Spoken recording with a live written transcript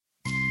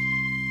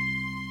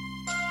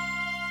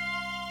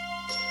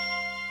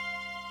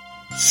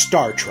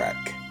Star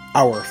Trek,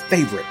 our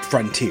favorite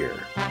frontier.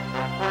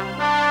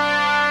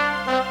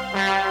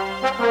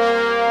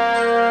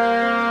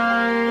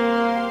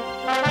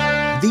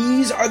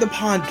 These are the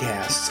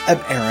podcasts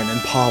of Aaron and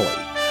Polly,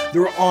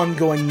 their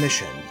ongoing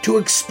mission to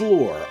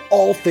explore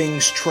all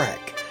things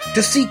Trek,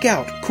 to seek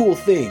out cool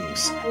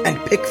things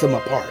and pick them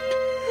apart,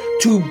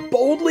 to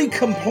boldly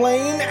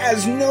complain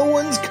as no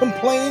one's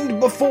complained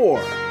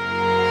before.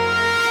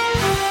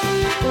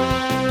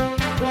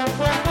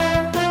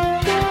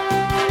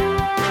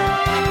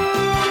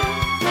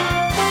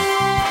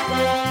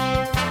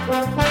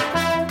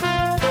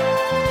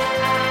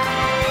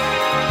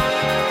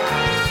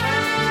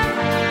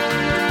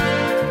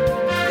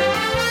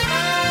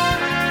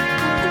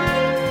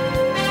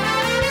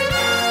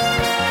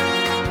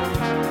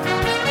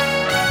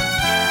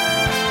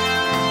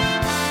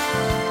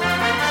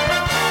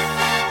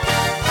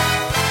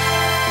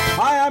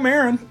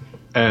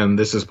 And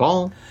this is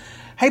Paul.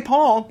 Hey,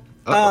 Paul.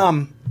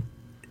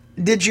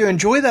 Did you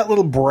enjoy that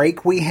little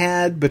break we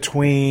had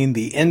between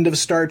the end of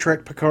Star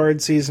Trek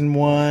Picard Season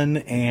 1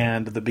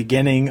 and the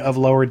beginning of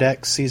Lower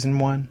Decks Season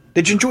 1?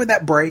 Did you enjoy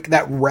that break,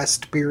 that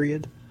rest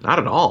period? Not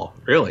at all,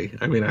 really.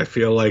 I mean, I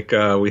feel like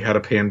we had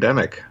a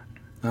pandemic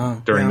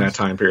during that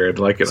time period.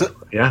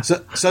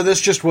 So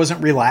this just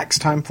wasn't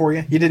relaxed time for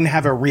you? You didn't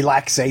have a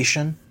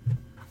relaxation?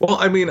 Well,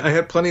 I mean, I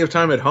had plenty of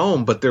time at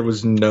home, but there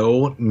was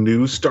no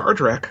new Star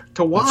Trek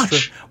to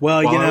watch.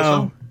 Well, you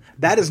know,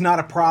 that is not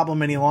a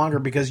problem any longer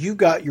because you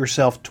got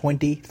yourself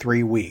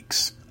 23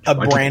 weeks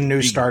of brand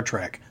new Star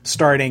Trek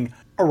starting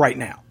right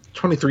now.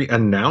 23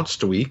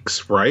 announced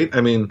weeks, right? I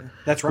mean,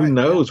 that's right. Who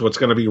knows what's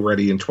going to be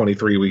ready in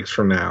 23 weeks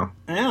from now?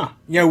 Yeah.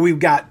 You know, we've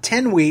got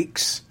 10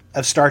 weeks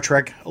of Star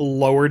Trek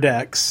Lower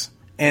Decks,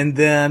 and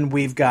then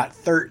we've got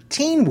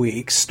 13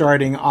 weeks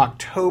starting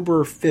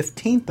October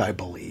 15th, I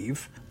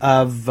believe,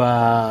 of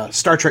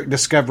Star Trek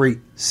Discovery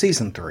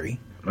Season 3.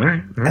 All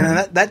right.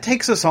 And that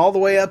takes us all the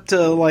way up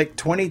to, like,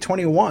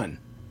 2021.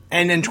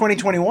 And in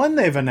 2021,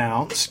 they've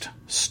announced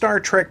Star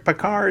Trek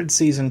Picard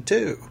Season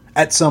 2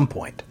 at some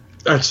point.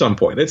 At some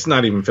point. It's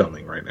not even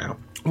filming right now.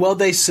 Well,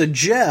 they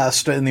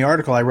suggest, in the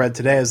article I read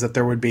today, is that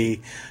there would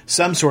be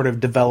some sort of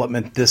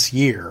development this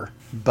year,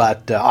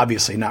 but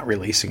obviously not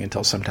releasing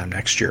until sometime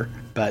next year.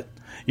 But,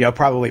 you know,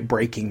 probably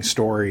breaking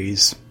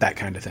stories, that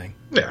kind of thing.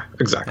 Yeah,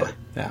 exactly.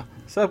 Yeah.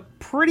 So,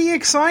 pretty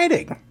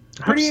exciting.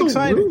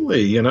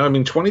 Absolutely. You know, I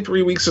mean,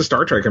 23 weeks of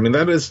Star Trek. I mean,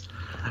 that's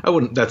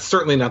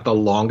certainly not the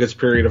longest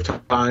period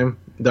of time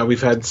that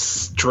we've had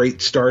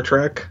straight Star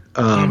Trek.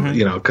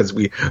 You know, because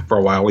for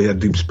a while we had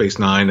Deep Space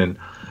Nine, and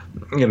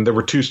you know, there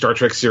were 2 Star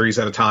Trek series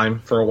at a time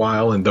for a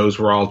while, and those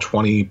were all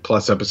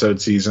 20+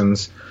 episode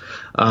seasons.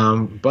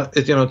 But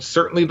it's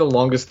certainly the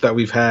longest that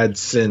we've had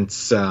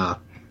since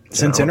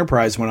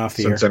Enterprise went off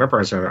the air. Since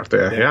Enterprise went off the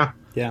air,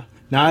 yeah.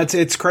 No,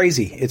 it's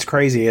crazy. It's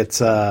crazy. It's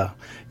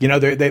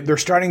they're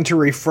starting to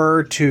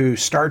refer to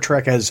Star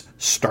Trek as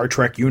Star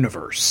Trek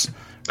Universe.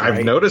 Right?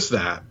 I've noticed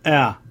that.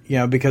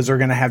 Yeah, because they're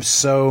going to have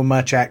so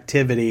much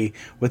activity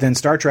within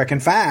Star Trek. In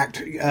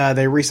fact,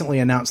 they recently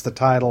announced the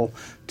title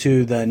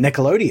to the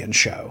Nickelodeon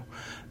show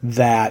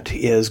that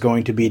is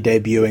going to be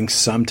debuting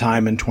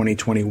sometime in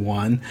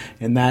 2021,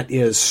 and that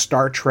is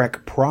Star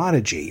Trek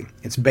Prodigy.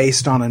 It's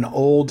based on an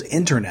old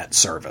internet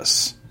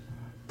service.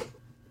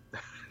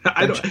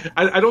 I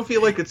don't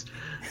feel like it's.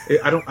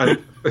 Star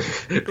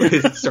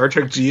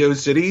Trek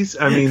GeoCities.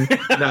 I mean,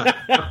 no.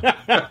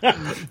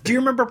 Do you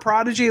remember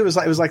Prodigy? It was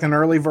like an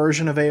early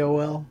version of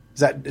AOL.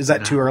 Is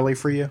that too early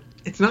for you?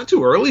 It's not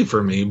too early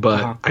for me,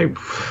 but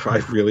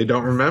I really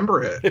don't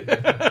remember it.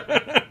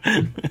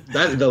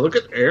 Look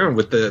at Aaron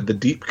with the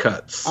deep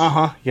cuts.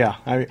 Yeah.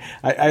 I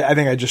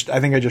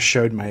think I just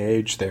showed my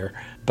age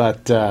there.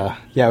 But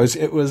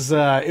it was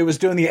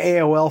doing the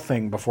AOL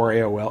thing before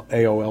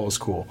AOL was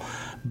cool.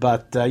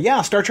 But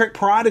Star Trek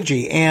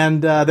Prodigy,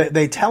 and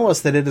they tell us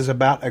that it is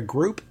about a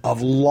group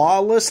of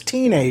lawless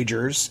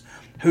teenagers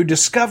who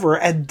discover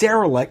a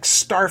derelict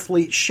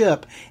Starfleet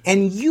ship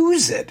and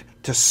use it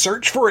to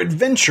search for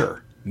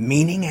adventure,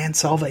 meaning, and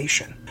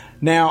salvation.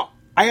 Now,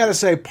 I gotta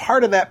say,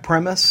 part of that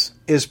premise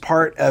is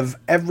part of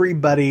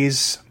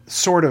everybody's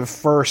sort of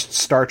first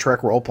Star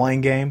Trek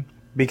role-playing game.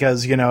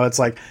 Because, it's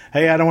like,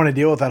 hey, I don't want to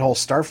deal with that whole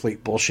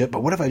Starfleet bullshit,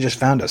 but what if I just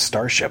found a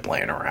starship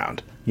laying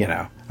around?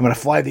 I'm going to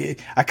fly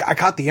I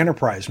caught the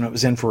Enterprise when it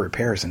was in for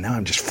repairs, and now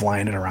I'm just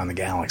flying it around the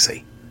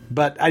galaxy.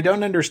 But I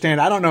don't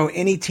understand. I don't know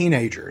any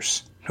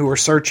teenagers who are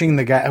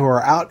who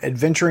are out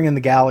adventuring in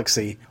the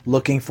galaxy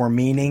looking for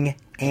meaning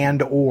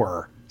and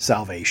or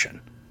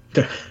salvation.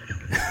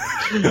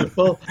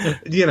 Well,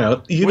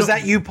 was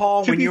that you,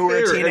 Paul, when you were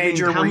a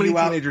teenager? I mean, how many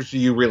teenagers do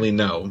you really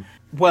know?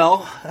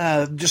 Well,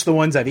 just the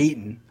ones I've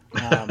eaten.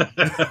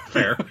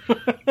 Fair.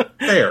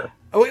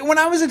 When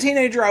I was a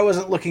teenager, I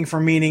wasn't looking for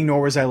meaning,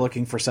 nor was I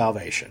looking for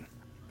salvation.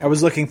 I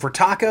was looking for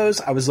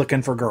tacos. I was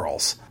looking for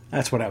girls.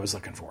 That's what I was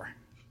looking for.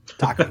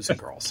 Tacos and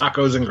girls.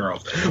 Tacos and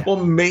girls. Yeah.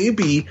 Well,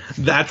 maybe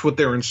that's what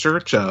they're in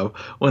search of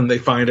when they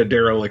find a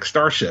derelict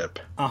starship.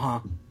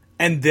 And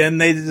And then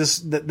they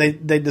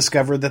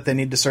discover that they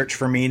need to search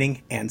for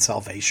meaning and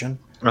salvation.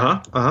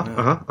 That's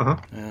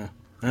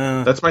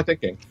my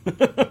thinking.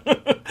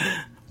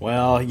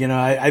 Well,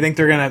 I think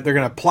they're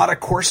gonna plot a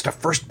course to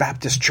First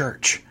Baptist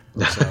Church.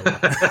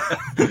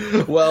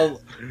 So.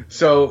 Well,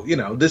 so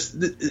this.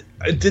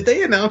 Did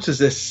they announce? Is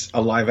this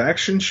a live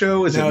action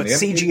show? Is no, it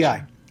it's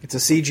CGI. It's a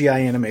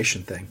CGI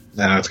animation thing.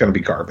 No, it's going to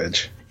be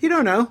garbage. You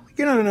don't know.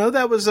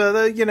 That was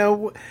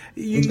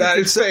that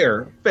is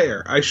fair.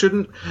 Fair. I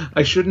shouldn't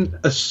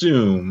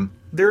assume.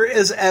 There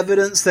is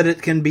evidence that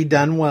it can be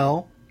done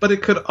well, but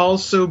it could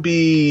also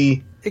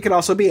be. It could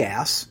also be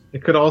ass.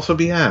 It could also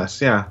be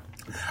ass. Yeah.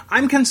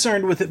 I'm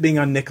concerned with it being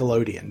on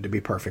Nickelodeon, to be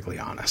perfectly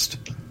honest.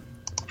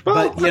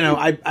 Well, but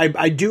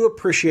I do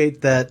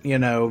appreciate that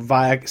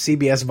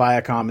CBS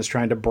Viacom is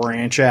trying to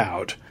branch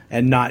out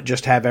and not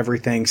just have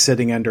everything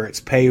sitting under its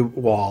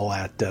paywall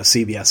at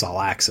CBS All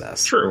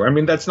Access. True. I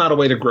mean, that's not a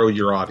way to grow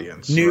your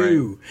audience. No.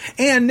 Right?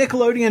 And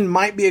Nickelodeon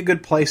might be a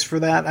good place for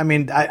that. I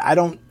mean, I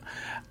don't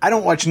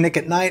watch Nick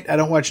at Night. I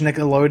don't watch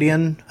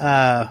Nickelodeon.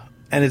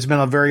 And it's been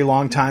a very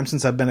long time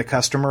since I've been a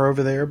customer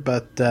over there.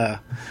 But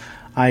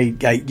I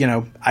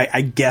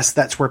guess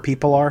that's where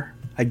people are.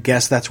 I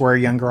guess that's where a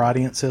younger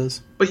audience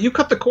is. But you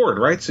cut the cord,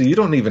 right? So you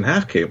don't even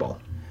have cable.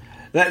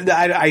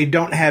 I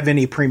don't have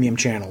any premium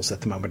channels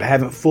at the moment. I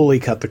haven't fully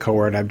cut the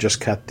cord. I've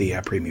just cut the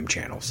premium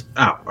channels.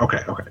 Oh, okay,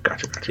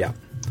 gotcha. Yeah,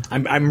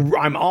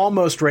 I'm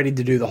almost ready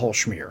to do the whole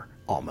schmear.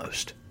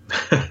 Almost.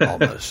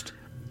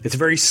 It's a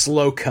very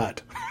slow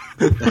cut.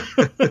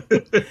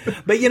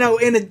 But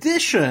in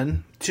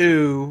addition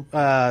to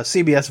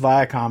CBS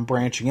Viacom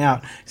branching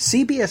out,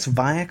 CBS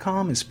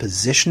Viacom is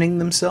positioning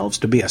themselves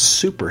to be a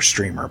super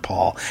streamer,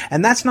 Paul.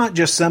 And that's not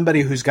just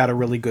somebody who's got a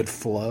really good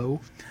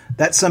flow.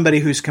 That's somebody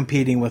who's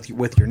competing with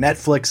your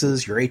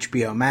Netflixes, your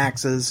HBO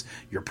Maxes,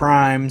 your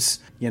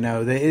Primes.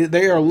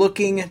 They are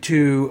looking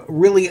to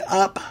really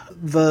up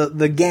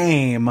the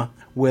game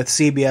with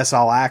CBS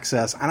All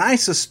Access, and I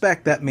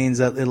suspect that means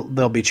that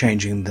they'll be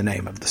changing the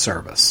name of the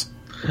service.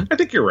 I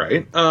think you're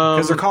right.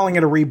 Because they're calling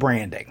it a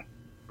rebranding.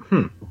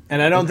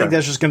 And I don't think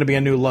that's just going to be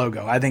a new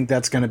logo. I think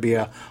that's going to be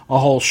a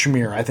whole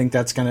schmear. I think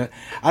that's going to...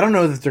 I don't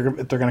know if they're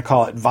going to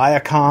call it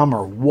Viacom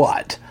or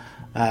what.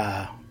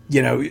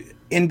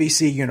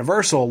 NBC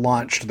Universal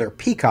launched their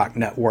Peacock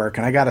network,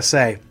 and I got to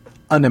say,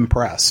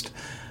 unimpressed.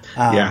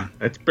 Yeah,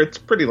 it's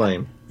pretty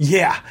lame.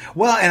 Yeah.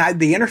 Well, and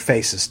the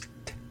interface is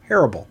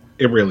terrible.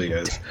 It really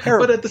is.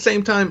 Terrible. But at the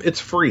same time, it's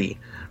free,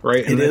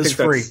 right? And it is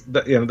free.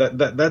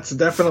 That's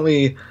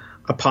definitely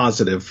a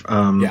positive.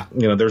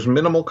 There's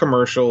minimal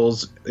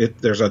commercials.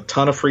 There's a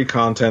ton of free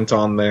content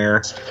on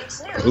there.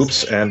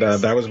 Oops, and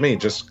that was me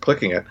just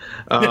clicking it.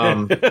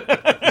 Don't do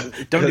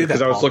that,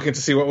 because I was looking to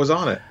see what was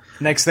on it.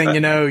 Next thing you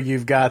know,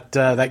 you've got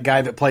that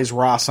guy that plays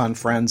Ross on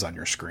Friends on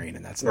your screen,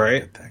 and that's not a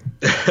good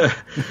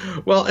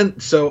thing. Well,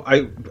 and so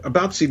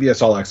about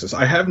CBS All Access,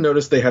 I have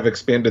noticed they have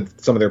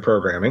expanded some of their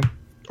programming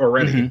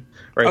already. Mm-hmm.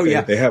 Right? Oh,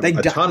 they have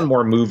a ton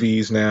more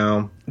movies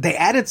now. They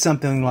added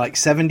something like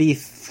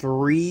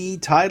 73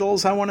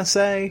 titles, I want to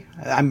say.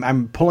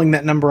 I'm pulling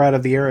that number out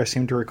of the air. I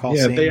seem to recall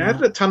seeing they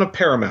added a ton of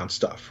Paramount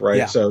stuff, right?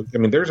 Yeah. So, I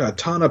mean, there's a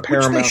ton of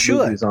Paramount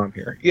movies on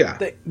here. Yeah.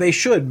 They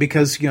should,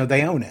 because,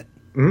 they own it.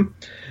 Mm-hmm.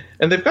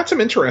 And they've got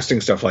some interesting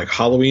stuff like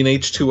Halloween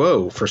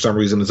H2O, for some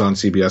reason, is on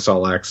CBS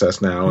All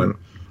Access now, and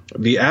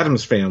The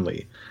Addams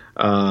Family,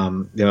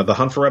 the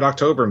Hunt for Red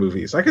October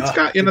movies. Like, it's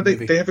got,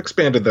 they have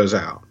expanded those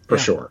out, for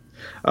sure.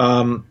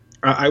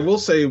 I will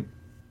say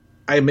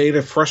I made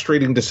a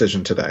frustrating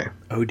decision today.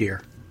 Oh,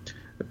 dear.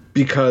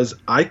 Because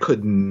I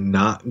could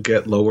not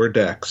get Lower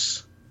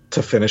Decks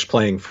to finish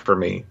playing for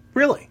me.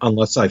 Really?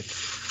 Unless I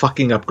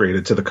fucking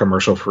upgraded to the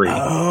commercial free.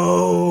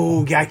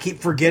 Oh, yeah, I keep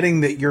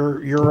forgetting that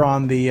you're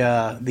on the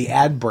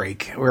ad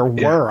break, or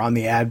were on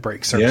the ad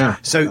break service.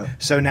 Yeah.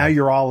 So now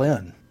you're all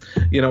in.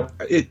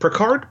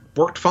 Picard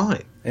worked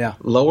fine. Yeah.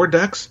 Lower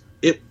Decks,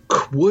 it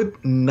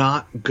would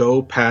not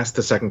go past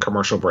the second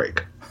commercial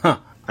break. Huh.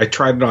 I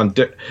tried it on.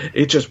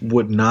 It just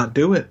would not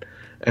do it.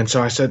 And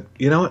so I said,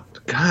 you know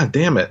what? God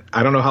damn it.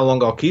 I don't know how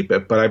long I'll keep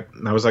it, but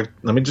I was like,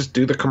 let me just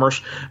do the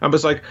commercial. I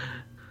was like,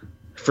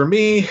 for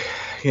me,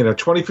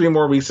 23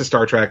 more weeks of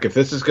Star Trek. If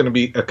this is going to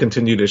be a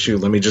continued issue,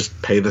 let me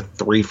just pay the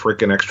 $3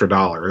 freaking extra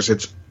dollars.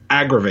 It's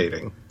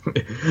aggravating,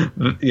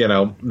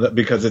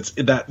 because it's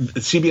that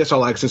CBS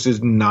All Access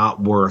is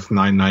not worth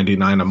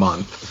 $9.99 a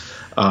month.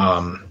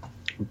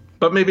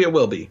 But maybe it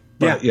will be.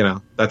 But,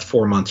 that's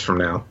 4 months from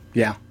now.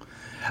 Yeah.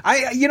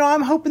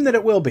 I'm hoping that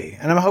it will be,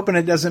 and I'm hoping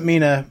it doesn't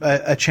mean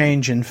a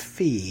change in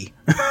fee.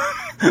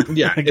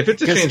 Yeah, if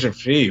it's a change in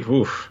fee,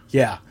 oof.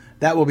 Yeah,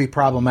 that will be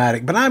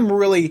problematic. But I would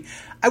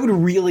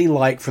really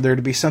like for there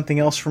to be something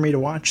else for me to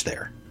watch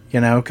there.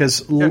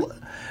 Because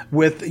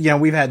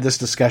we've had this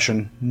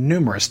discussion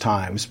numerous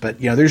times, but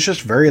there's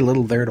just very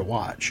little there to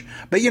watch.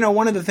 But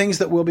one of the things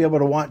that we'll be able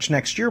to watch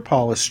next year,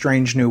 Paul, is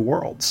Strange New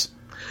Worlds.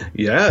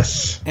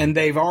 Yes. And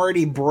they've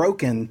already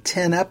broken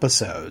 10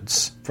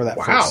 episodes for that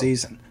first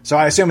season. So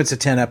I assume it's a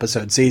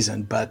 10-episode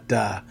season, but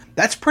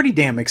that's pretty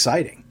damn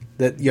exciting.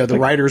 that the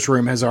writers'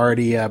 room has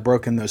already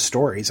broken those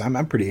stories.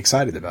 I'm pretty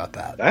excited about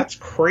that. That's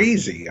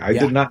crazy. I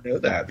did not know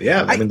that.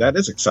 Yeah, I mean that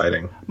is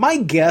exciting. My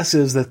guess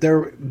is that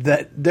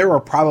there are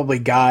probably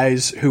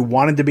guys who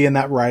wanted to be in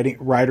that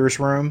writers'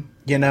 room,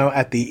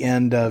 at the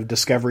end of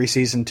Discovery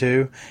season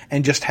 2,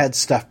 and just had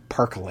stuff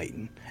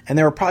percolating, and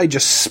they were probably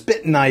just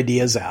spitting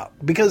ideas out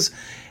because.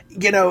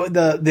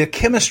 The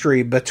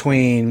chemistry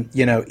between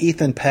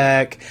Ethan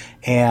Peck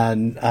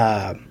and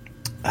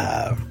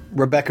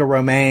Rebecca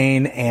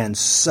Romaine and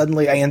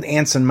suddenly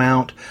Anson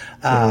Mount,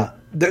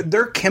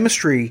 their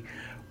chemistry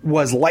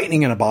was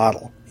lightning in a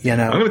bottle. I'm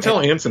going to tell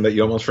Anson that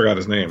you almost forgot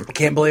his name. I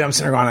can't believe I'm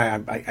sitting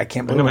around. I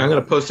can't believe I'm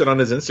going to post it on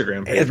his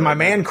Instagram page. It's my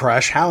man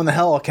crush. How in the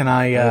hell can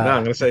I? I'm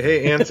going to say,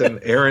 hey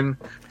Anson, Aaron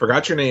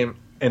forgot your name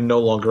and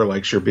no longer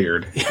likes your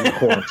beard. Your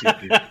quarantine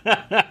beard.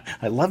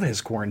 I love his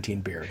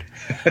quarantine beard.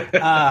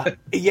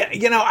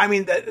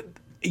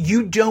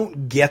 You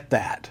don't get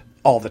that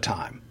all the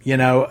time.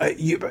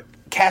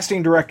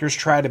 Casting directors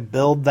try to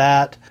build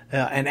that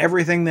and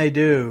everything they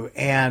do,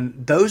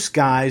 and those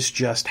guys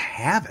just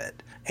have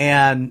it.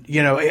 And,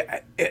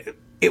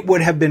 it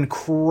would have been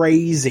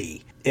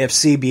crazy if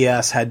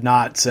CBS had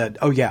not said,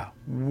 oh, yeah,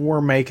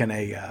 we're making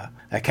a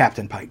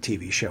Captain Pike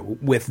TV show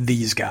with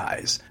these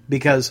guys,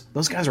 because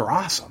those guys are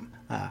awesome.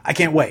 I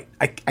can't wait.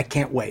 I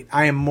can't wait.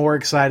 I am more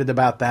excited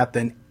about that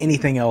than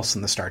anything else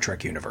in the Star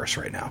Trek universe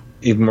right now.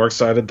 Even more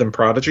excited than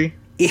Prodigy?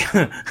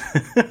 I'm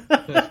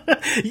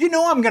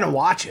going to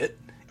watch it.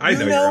 I'm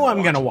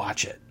going to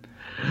watch it.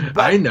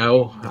 But I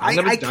know. I'm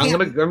going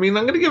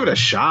to give it a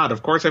shot.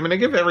 Of course. I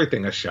give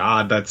everything a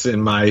shot. That's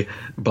in my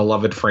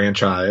beloved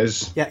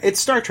franchise. Yeah, it's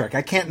Star Trek.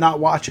 I can't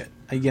not watch it.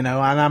 And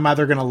I'm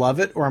either going to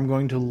love it or I'm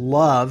going to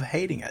love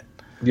hating it.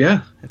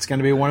 Yeah, it's going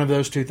to be one of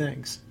those two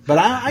things. But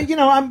I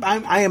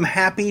am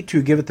happy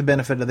to give it the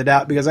benefit of the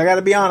doubt, because I got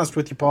to be honest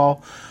with you,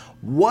 Paul,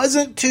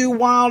 wasn't too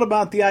wild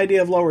about the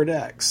idea of Lower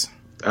Decks.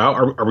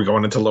 Oh, are we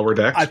going into Lower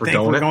Decks? I think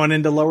we're going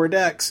into Lower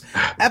Decks.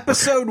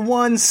 Episode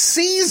 1,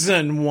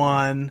 Season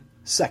 1,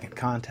 Second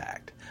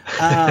Contact.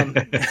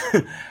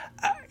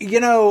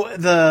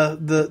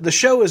 The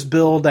show is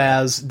billed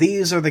as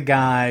these are the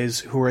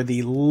guys who are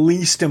the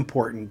least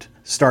important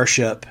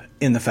starship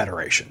in the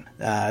Federation.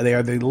 They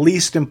are the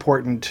least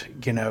important,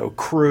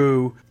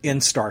 crew in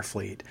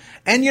Starfleet.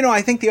 And,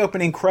 I think the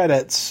opening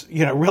credits,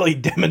 really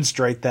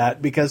demonstrate that,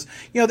 because,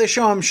 they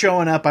show them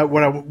showing up at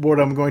what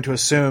I'm going to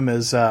assume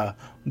is the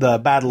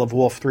Battle of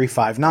Wolf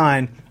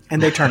 359,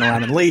 and they turn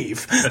around and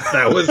leave.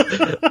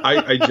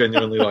 I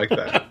genuinely like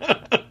that.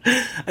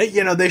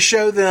 They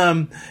show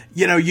them,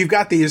 you've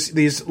got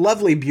these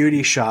lovely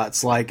beauty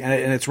shots, and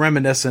it's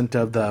reminiscent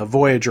of the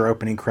Voyager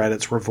opening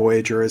credits, where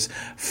Voyager is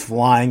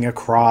flying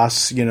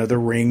across, the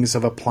rings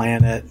of a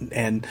planet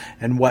and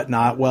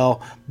whatnot.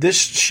 Well, this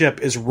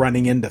ship is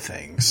running into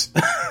things.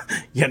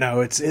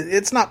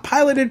 It's not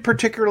piloted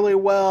particularly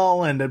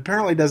well, and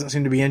apparently doesn't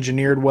seem to be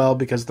engineered well,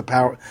 because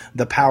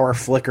the power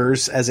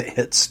flickers as it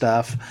hits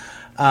stuff.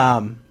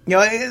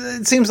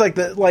 It seems like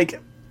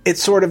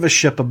it's sort of a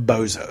ship of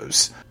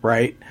bozos,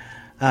 right?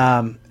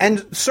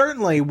 And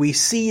certainly we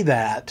see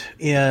that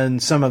in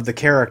some of the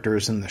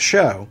characters in the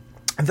show.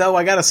 Though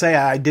I got to say,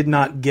 I did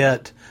not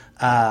get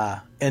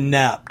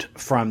inept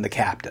from the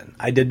captain.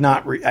 I did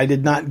not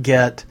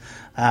get.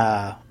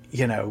 No,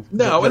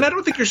 and I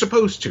don't think you're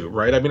supposed to,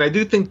 right? I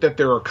do think that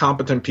there are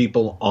competent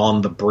people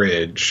on the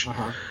bridge,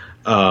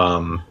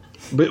 but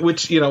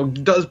which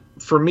does,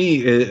 for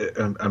me.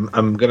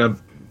 I'm gonna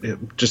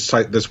just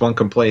cite this one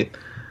complaint.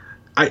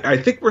 I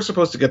think we're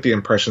supposed to get the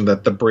impression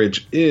that the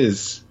bridge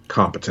is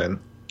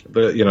competent,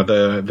 the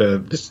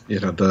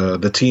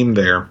team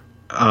there.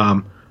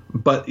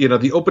 But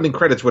the opening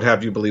credits would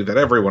have you believe that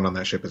everyone on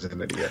that ship is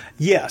an idiot.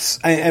 Yes,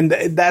 and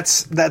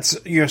that's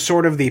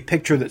sort of the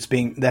picture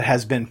that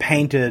has been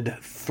painted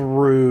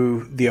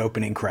through the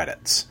opening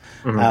credits.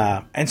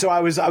 Mm-hmm. And so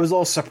I was a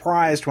little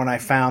surprised when I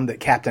found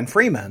that Captain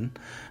Freeman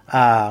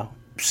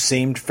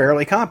seemed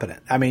fairly competent.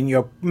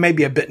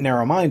 Maybe a bit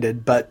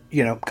narrow-minded, but,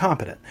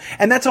 competent.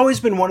 And that's always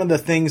been one of the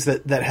things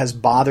that has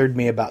bothered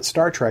me about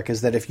Star Trek,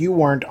 is that if you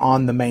weren't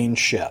on the main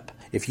ship,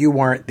 if you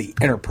weren't the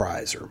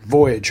Enterprise or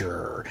Voyager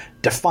or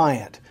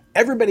Defiant,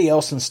 everybody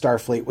else in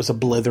Starfleet was a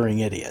blithering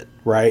idiot,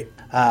 right?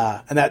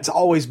 And that's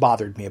always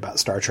bothered me about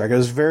Star Trek. It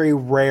was very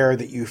rare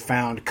that you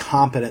found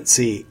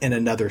competency in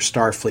another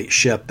Starfleet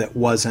ship that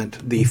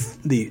wasn't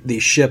the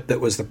ship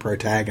that was the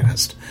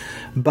protagonist.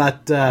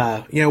 But,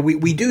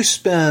 we do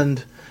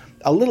spend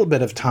a little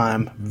bit of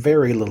time,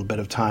 very little bit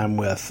of time,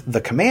 with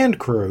the command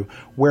crew,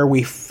 where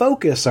we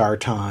focus our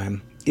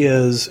time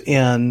is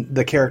in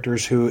the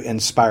characters who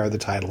inspire the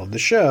title of the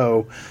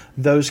show,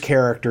 those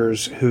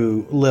characters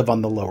who live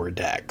on the lower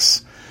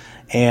decks.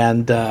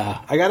 And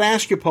I got to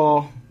ask you,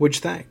 Paul, what'd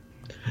you think?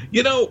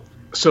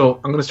 So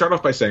I'm going to start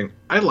off by saying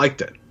I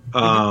liked it.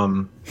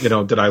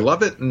 Did I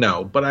love it?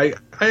 No, but I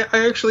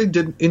actually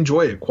did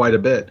enjoy it quite a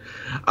bit.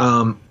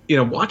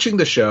 Watching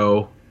the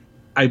show,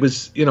 I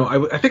was,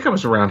 I think I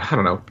was around,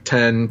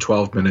 10,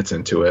 12 minutes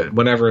into it,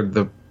 whenever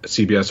the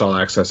CBS All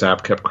Access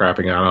app kept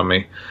crapping out on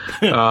me.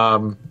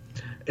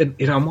 And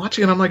I'm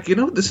watching and I'm like,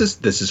 this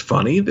is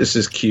funny, this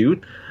is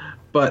cute,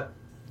 but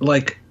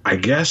like, I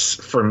guess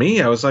for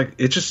me, I was like,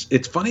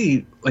 it's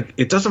funny, like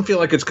it doesn't feel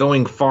like it's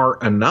going far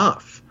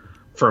enough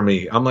for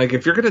me. I'm like,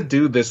 if you're gonna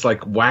do this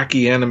like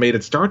wacky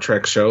animated Star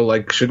Trek show,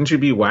 like shouldn't you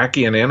be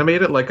wacky and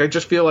animated? Like I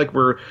just feel like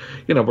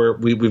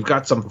we've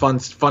got some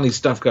funny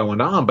stuff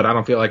going on, but I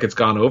don't feel like it's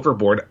gone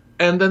overboard.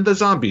 And then the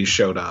zombies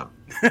showed up.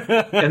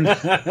 And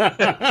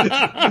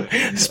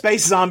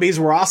space zombies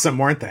were awesome,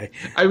 weren't they?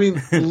 I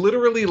mean,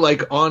 literally,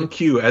 like on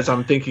cue, as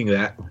I'm thinking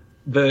that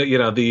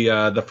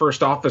the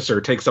first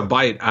officer takes a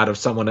bite out of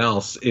someone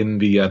else in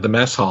the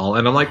mess hall,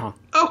 and I'm like,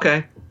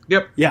 okay,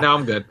 yep, yeah, now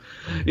I'm good.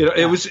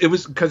 It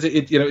was because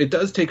it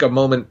does take a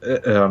moment,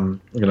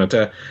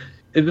 to.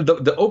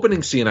 The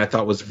opening scene I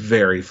thought was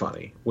very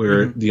funny.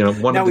 Where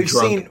one now of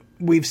the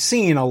we've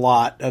seen a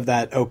lot of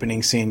that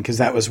opening scene because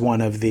that was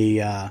one of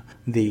the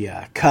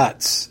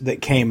cuts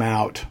that came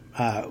out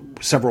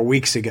several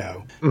weeks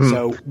ago. Mm-hmm.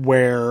 So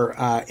where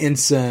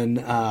Ensign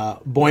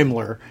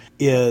Boimler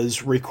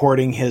is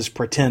recording his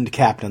pretend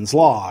captain's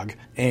log,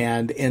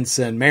 and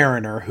Ensign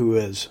Mariner, who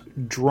is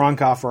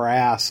drunk off her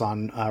ass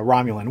on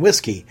Romulan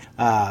whiskey,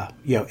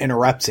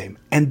 interrupts him,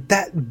 and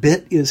that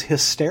bit is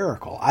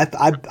hysterical. I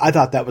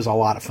thought that was a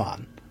lot of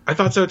fun. I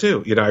thought so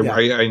too.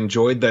 I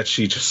enjoyed that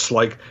she just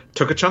like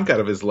took a chunk out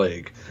of his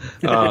leg.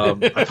 I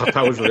thought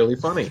that was really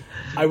funny.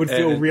 I would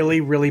feel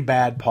really, really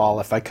bad,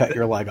 Paul, if I cut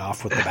your leg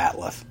off with the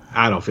batleth.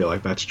 I don't feel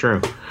like that's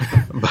true.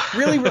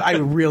 really,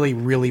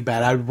 really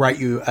bad. I would write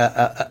you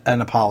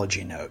an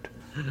apology note.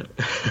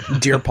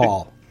 Dear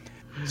Paul,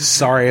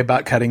 sorry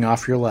about cutting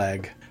off your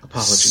leg.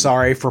 Apology.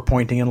 Sorry for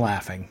pointing and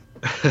laughing.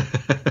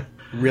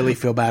 Really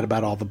feel bad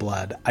about all the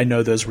blood. I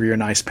know those were your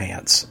nice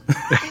pants.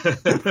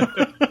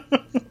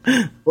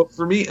 Well,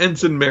 for me,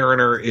 Ensign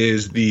Mariner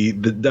is the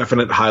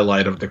definite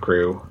highlight of the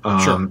crew.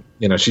 Sure.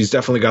 She's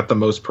definitely got the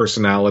most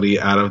personality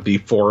out of the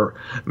four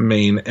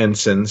main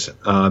ensigns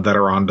that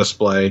are on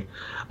display.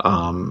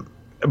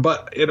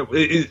 But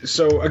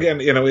so again,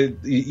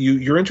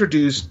 you're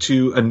introduced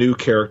to a new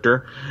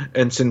character,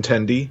 Ensign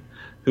Tendi,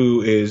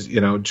 who is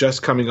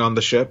just coming on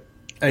the ship,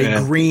 a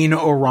green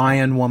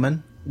Orion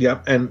woman.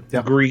 Yep, and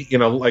green,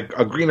 like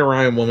a green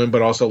Orion woman,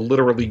 but also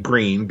literally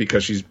green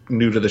because she's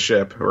new to the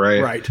ship,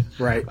 right?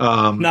 Right.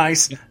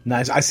 Nice.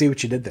 I see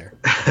what you did there.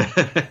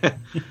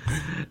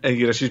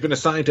 And she's been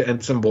assigned to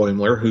Ensign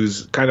Boimler,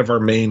 who's kind of our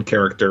main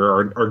character,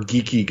 our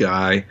geeky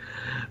guy.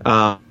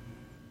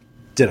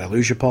 Did I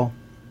lose you, Paul?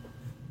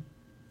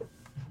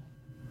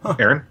 Huh.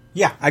 Aaron?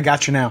 Yeah, I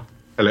got you now.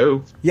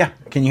 Hello? Yeah,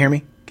 can you hear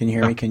me? Can you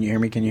hear me? Can you hear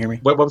me? Can you hear me?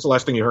 What was the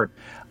last thing you heard?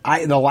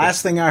 The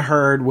last thing I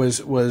heard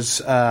was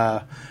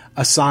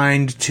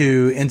assigned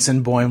to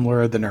Ensign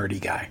Boimler, the nerdy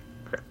guy.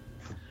 Okay.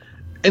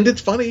 And it's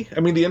funny.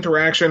 I mean, the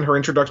interaction, her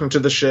introduction to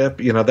the ship,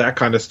 that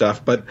kind of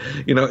stuff. But,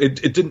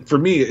 it didn't, for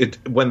me,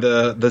 when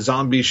the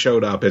zombies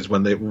showed up is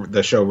when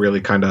the show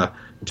really kind of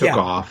took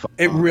off.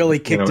 It really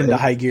kicked into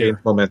high gear.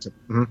 Momentum.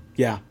 Mm-hmm.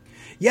 Yeah.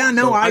 Yeah,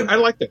 no, so I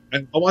liked it.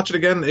 And I'll watch it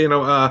again.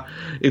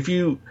 If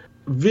you...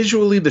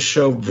 Visually, the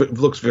show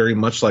looks very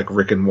much like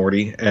Rick and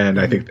Morty, and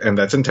I think, and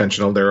that's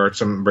intentional. There are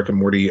some Rick and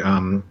Morty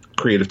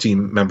creative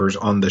team members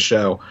on the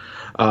show.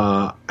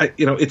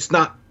 It's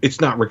not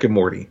Rick and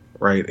Morty,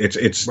 right?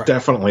 It's right.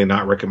 Definitely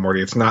not Rick and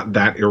Morty. It's not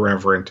that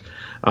irreverent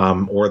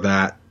or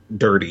that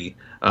dirty.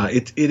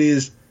 It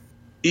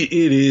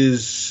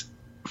is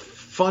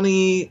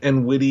funny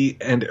and witty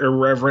and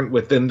irreverent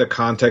within the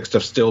context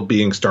of still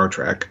being Star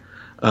Trek.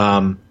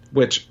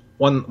 Which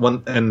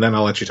one, and then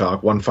I'll let you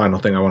talk. One final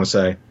thing I want to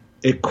say.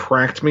 It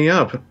cracked me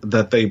up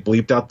that they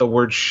bleeped out the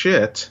word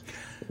shit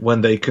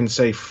when they can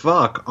say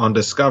fuck on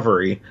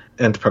Discovery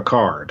and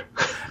Picard.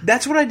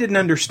 That's what I didn't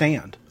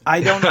understand.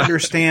 I don't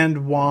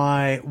understand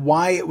why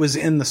it was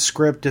in the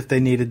script if they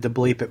needed to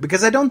bleep it,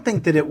 because I don't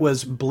think that it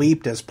was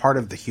bleeped as part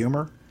of the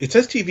humor. It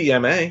says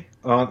TVMA.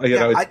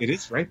 It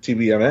is, right?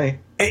 TVMA.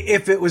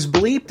 If it was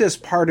bleeped as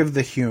part of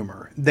the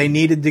humor, they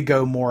needed to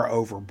go more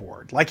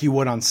overboard, like you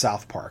would on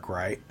South Park,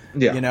 right?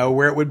 Yeah.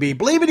 Where it would be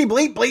bleepity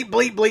bleep, bleep,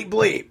 bleep, bleep,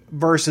 bleep,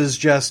 versus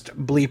just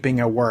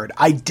bleeping a word.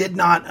 I did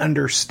not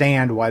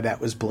understand why that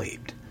was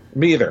bleeped.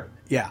 Me either.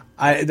 Yeah,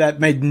 that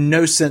made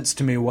no sense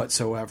to me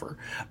whatsoever.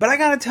 But I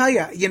got to tell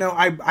you,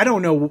 I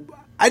don't know.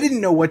 I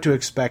didn't know what to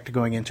expect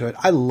going into it.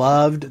 I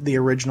loved the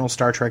original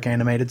Star Trek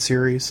animated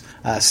series.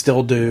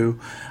 Still do.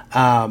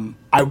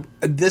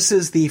 This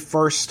is the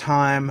first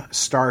time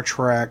Star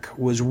Trek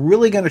was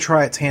really going to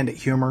try its hand at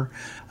humor.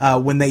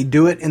 When they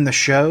do it in the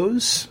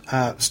shows,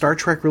 Star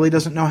Trek really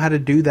doesn't know how to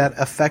do that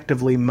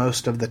effectively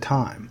most of the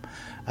time.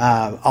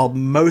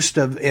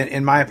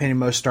 In my opinion,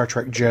 most Star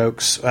Trek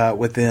jokes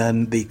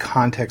within the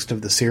context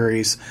of the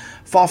series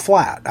fall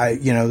flat.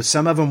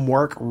 Some of them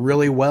work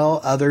really well.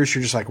 Others,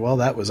 you're just like, well,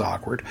 that was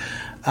awkward.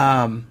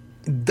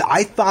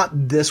 I thought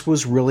this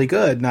was really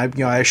good,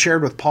 and I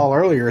shared with Paul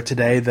earlier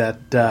today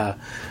that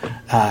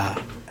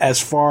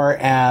as far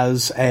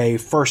as a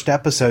first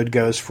episode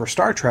goes for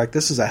Star Trek,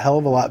 this is a hell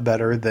of a lot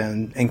better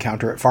than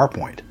Encounter at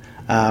Farpoint.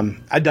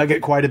 I dug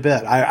it quite a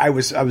bit. I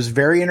was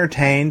very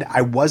entertained.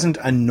 I wasn't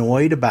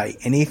annoyed by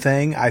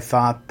anything. I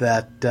thought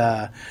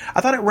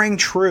it rang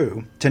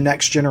true to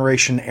Next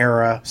Generation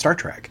era Star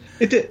Trek.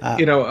 It did,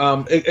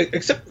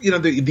 except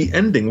the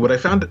ending. What I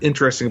found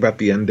interesting about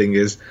the ending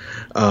is,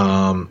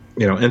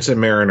 Ensign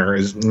Mariner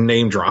is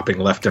name dropping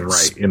left and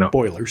right.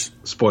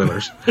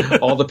 Spoilers.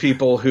 All the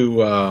people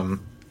who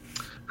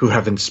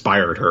have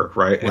inspired her,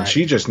 right? And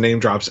she just name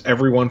drops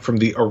everyone from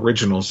the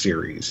original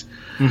series.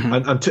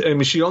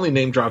 Mm-hmm. She only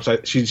name drops.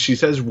 She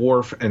says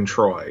Worf and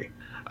Troy,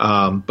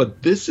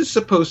 but this is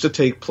supposed to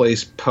take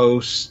place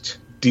post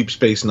Deep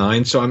Space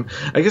Nine. So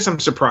I guess I'm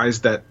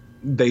surprised that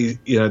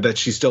that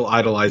she still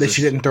idolizes. That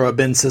she didn't throw a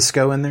Ben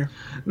Sisko in there.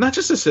 Not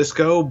just a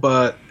Sisko,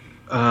 but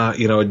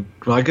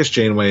I guess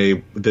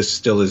Janeway. This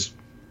still is.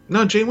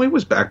 No, Janeway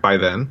was back by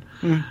then.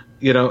 Mm.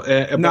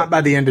 Not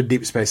by the end of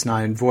Deep Space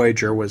Nine.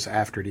 Voyager was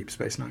after Deep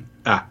Space Nine.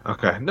 Ah,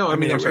 okay. No,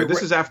 I'm sorry.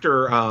 This is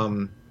after.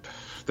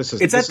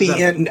 It's at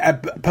the end,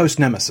 post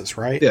Nemesis,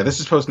 right? Yeah, this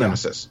is post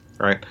Nemesis,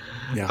 right?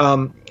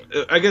 Yeah.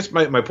 I guess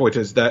my point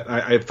is that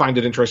I find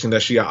it interesting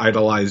that she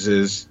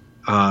idolizes.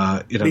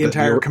 The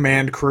entire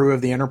command crew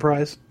of the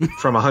Enterprise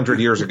from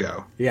 100 years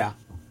ago. Yeah.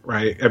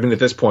 Right. I mean, at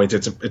this point,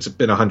 it's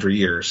been 100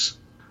 years.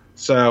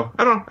 So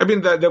I don't know. I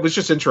mean, that was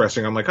just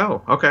interesting. I'm like,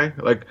 oh, okay.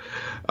 Like,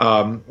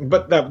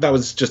 but that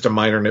was just a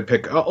minor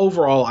nitpick.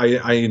 Overall,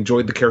 I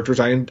enjoyed the characters.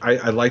 I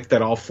liked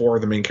that all four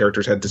of the main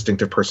characters had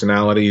distinctive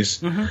personalities.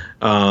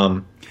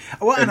 Mm-hmm.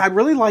 And I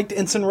really liked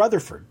Ensign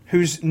Rutherford,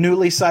 who's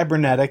newly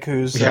cybernetic,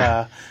 whose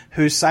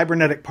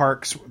cybernetic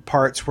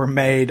parts were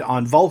made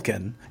on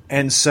Vulcan.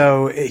 And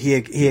so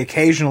he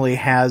occasionally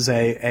has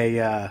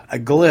a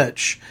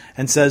glitch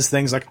and says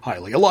things like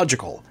highly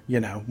illogical,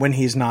 when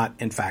he's not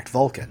in fact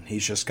Vulcan.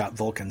 He's just got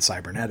Vulcan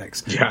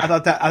cybernetics. Yeah. I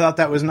thought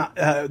that was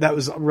that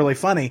was really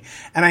funny,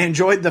 and I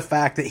enjoyed the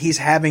fact that he's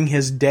having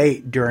his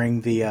date during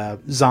the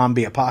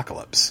zombie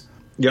apocalypse.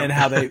 Yep. And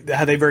how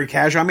they very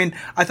casual. I mean,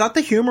 I thought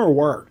the humor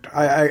worked.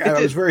 I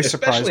was very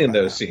surprised, especially in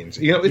those scenes.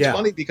 It's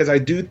funny because I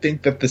do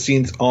think that the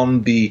scenes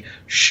on the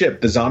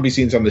ship, the zombie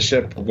scenes on the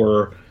ship,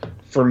 were,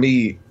 for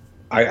me,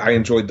 I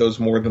enjoyed those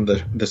more than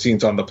the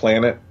scenes on the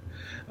planet.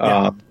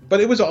 But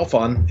it was all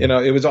fun.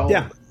 It was all.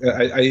 Yeah.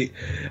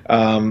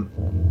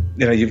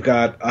 You've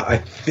got I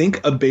think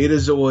a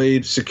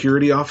Betazoid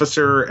security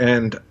officer,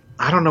 and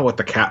I don't know what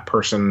the cat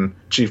person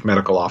chief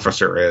medical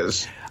officer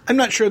is. I'm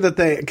not sure that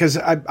because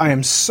I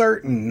am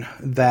certain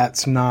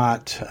that's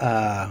not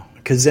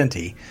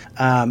Kzinti.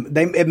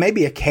 It may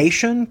be a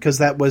Cation, because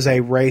that was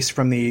a race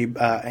from the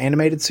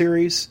animated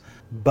series,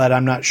 but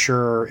I'm not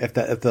sure if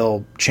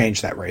they'll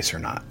change that race or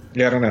not.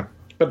 Yeah, I don't know.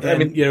 But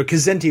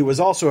Kzinti was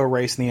also a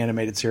race in the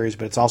animated series,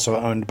 but it's also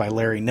owned by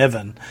Larry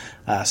Niven,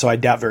 so I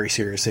doubt very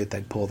seriously that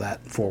they'd pull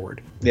that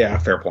forward. Yeah,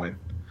 fair point.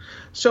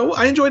 So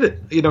I enjoyed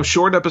it.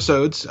 Short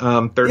episodes,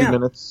 30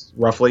 minutes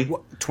roughly.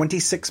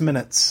 26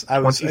 minutes. I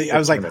was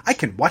like, I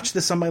can watch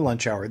this on my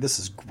lunch hour. This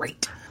is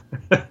great.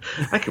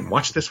 I can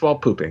watch this while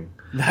pooping.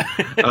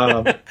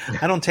 I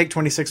don't take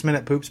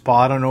 26-minute poops, Paul.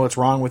 I don't know what's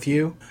wrong with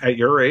you. At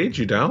your age,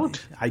 you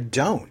don't? I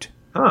don't.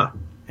 Huh.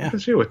 Yeah. Look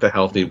at you with the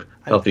healthy.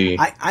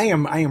 I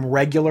am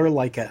regular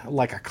like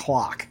a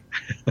clock.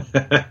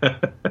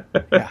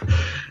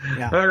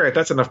 Yeah. All right,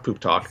 that's enough poop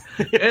talk.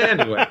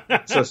 Anyway,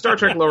 so Star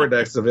Trek Lower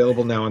Decks is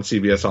available now on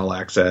CBS All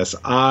Access.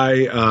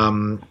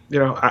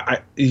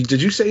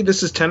 Did you say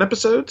this is 10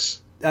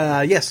 episodes?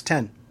 Yes,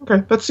 10.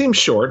 Okay, that seems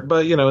short,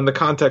 but in the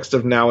context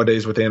of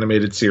nowadays with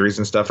animated series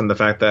and stuff, and the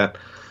fact that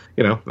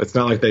it's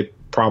not like they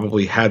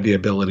probably had the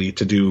ability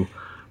to do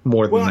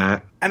more than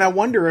that. And I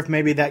wonder if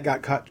maybe that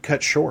got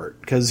cut short,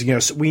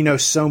 because we know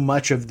so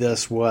much of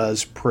this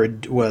was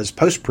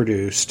post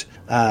produced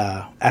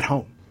at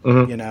home.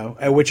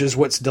 Mm-hmm. Which is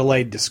what's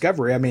delayed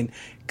Discovery. I mean,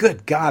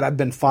 good God, I've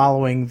been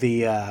following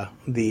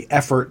the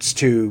efforts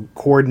to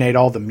coordinate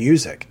all the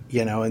music,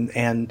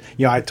 and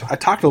I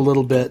talked a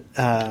little bit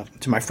to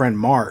my friend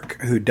Mark,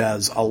 who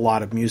does a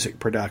lot of music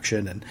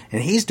production,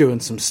 and he's doing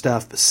some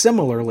stuff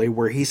similarly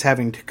where he's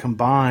having to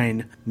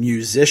combine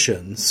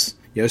musicians.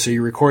 So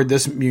you record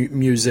this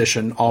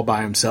musician all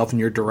by himself and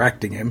you're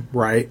directing him,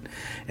 right?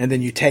 And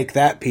then you take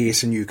that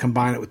piece and you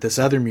combine it with this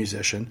other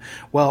musician.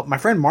 Well, my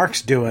friend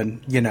Mark's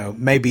doing,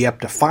 maybe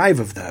up to 5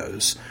 of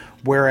those,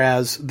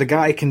 whereas the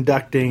guy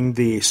conducting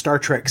the Star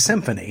Trek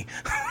Symphony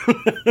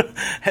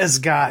has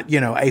got,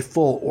 a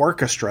full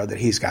orchestra that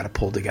he's got to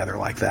pull together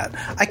like that.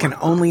 I can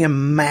only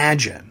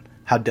imagine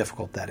how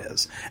difficult that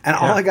is. And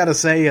all I got to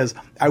say is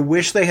I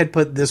wish they had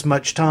put this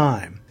much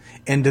time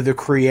into the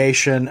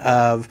creation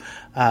of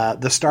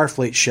the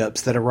Starfleet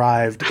ships that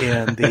arrived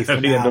in the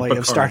finale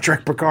of Star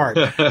Trek Picard.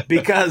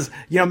 Because,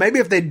 maybe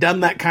if they'd done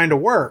that kind of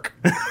work,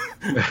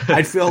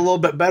 I'd feel a little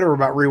bit better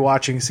about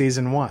rewatching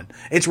season 1.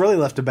 It's really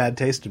left a bad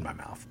taste in my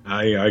mouth.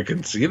 I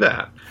can see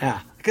that. Yeah.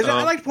 Because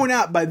I like to point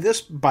out, by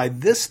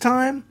this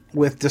time,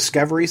 with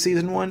Discovery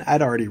season 1,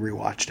 I'd already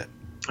rewatched it.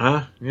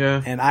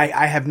 Yeah. And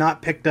I have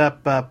not picked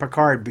up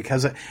Picard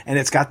and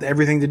it's got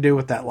everything to do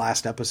with that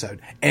last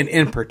episode, and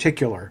in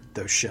particular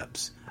those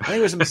ships. I think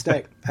it was a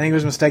mistake. I think it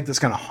was a mistake that's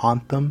going to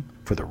haunt them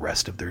for the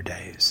rest of their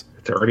days.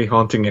 It's already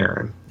haunting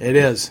Aaron. It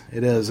is,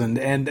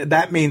 and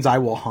that means I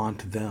will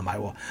haunt them. I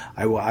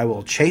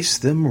will chase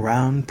them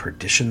round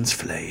perdition's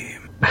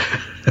flame.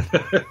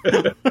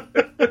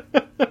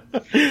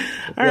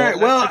 All right.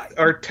 Well,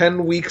 our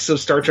 10 weeks of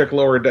Star Trek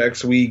Lower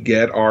Decks, we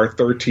get our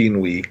 13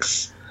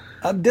 weeks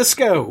of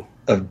disco.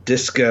 I've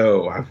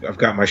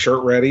got my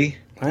shirt ready.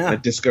 Yeah. A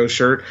disco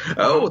shirt.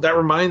 Oh, that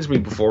reminds me.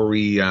 Before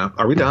we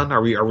are we done?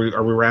 Are we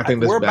wrapping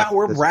this?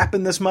 We're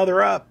wrapping this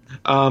mother up.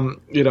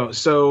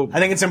 So I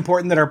think it's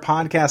important that our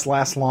podcast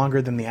lasts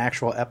longer than the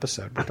actual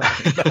episode we're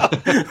talking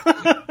about.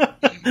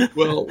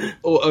 Well,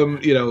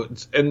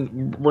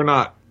 and we're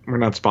not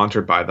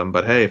sponsored by them,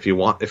 but hey, if you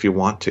want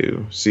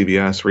to,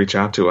 CBS, reach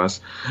out to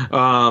us.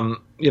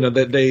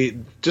 That they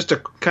just a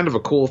kind of a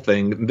cool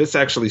thing. This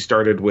actually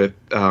started with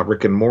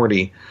Rick and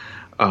Morty.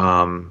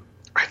 I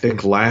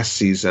think last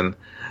season.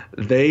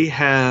 They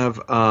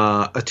have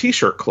a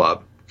T-shirt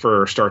club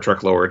for Star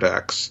Trek Lower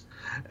Decks,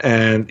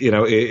 and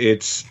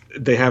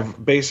they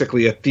have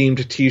basically a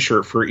themed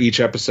T-shirt for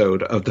each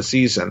episode of the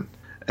season,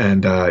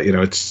 and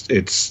it's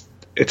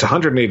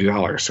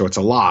 $180, so it's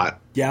a lot.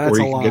 Yeah, that's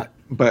a lot.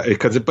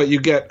 But you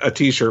get a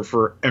T-shirt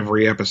for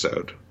every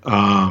episode.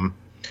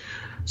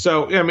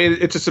 So, I mean,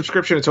 it's a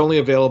subscription. It's only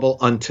available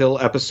until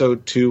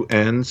episode 2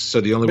 ends.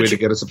 So the only way to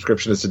get a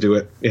subscription is to do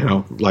it,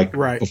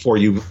 before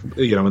you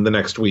in the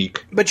next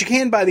week. But you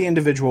can buy the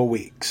individual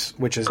weeks,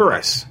 which is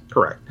correct. Nice.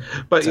 Correct.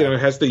 But, it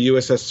has the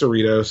USS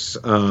Cerritos,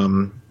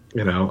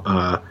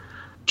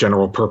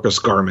 general purpose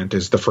garment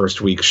is the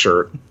first week's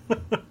shirt.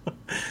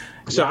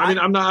 So, I mean,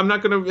 I'm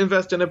not going to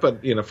invest in it,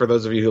 but, for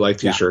those of you who like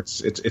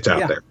T-shirts, it's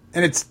out there.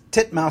 And it's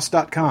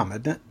titmouse.com,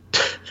 isn't it?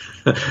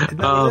 Isn't that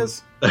what it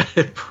is?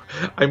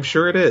 I'm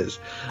sure it is.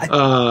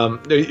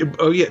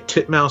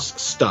 Titmouse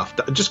stuff.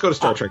 Just go to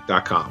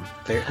StarTrek.com.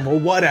 Well,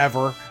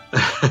 whatever.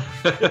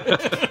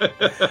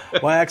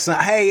 Well,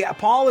 excellent. Hey,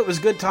 Paul, it was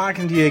good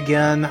talking to you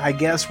again. I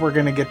guess we're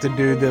going to get to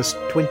do this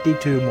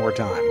 22 more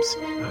times.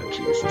 Oh,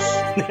 Jesus.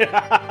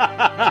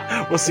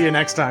 We'll see you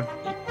next time.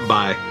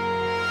 Bye.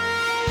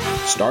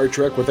 Star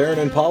Trek with Aaron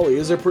and Polly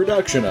is a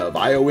production of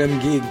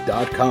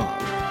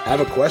IOMgeek.com. Have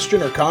a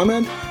question or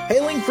comment?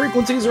 Hailing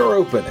frequencies are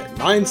open at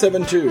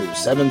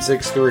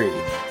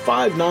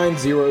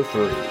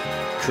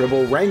 972-763-5903.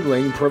 Tribble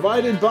wrangling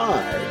provided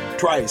by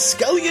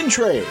Triskelion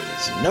Trays,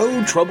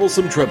 no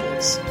troublesome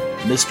tribbles.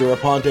 Mr.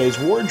 Aponte's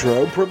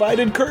wardrobe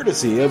provided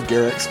courtesy of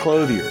Garrick's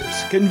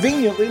Clothiers,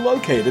 conveniently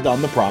located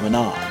on the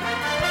promenade.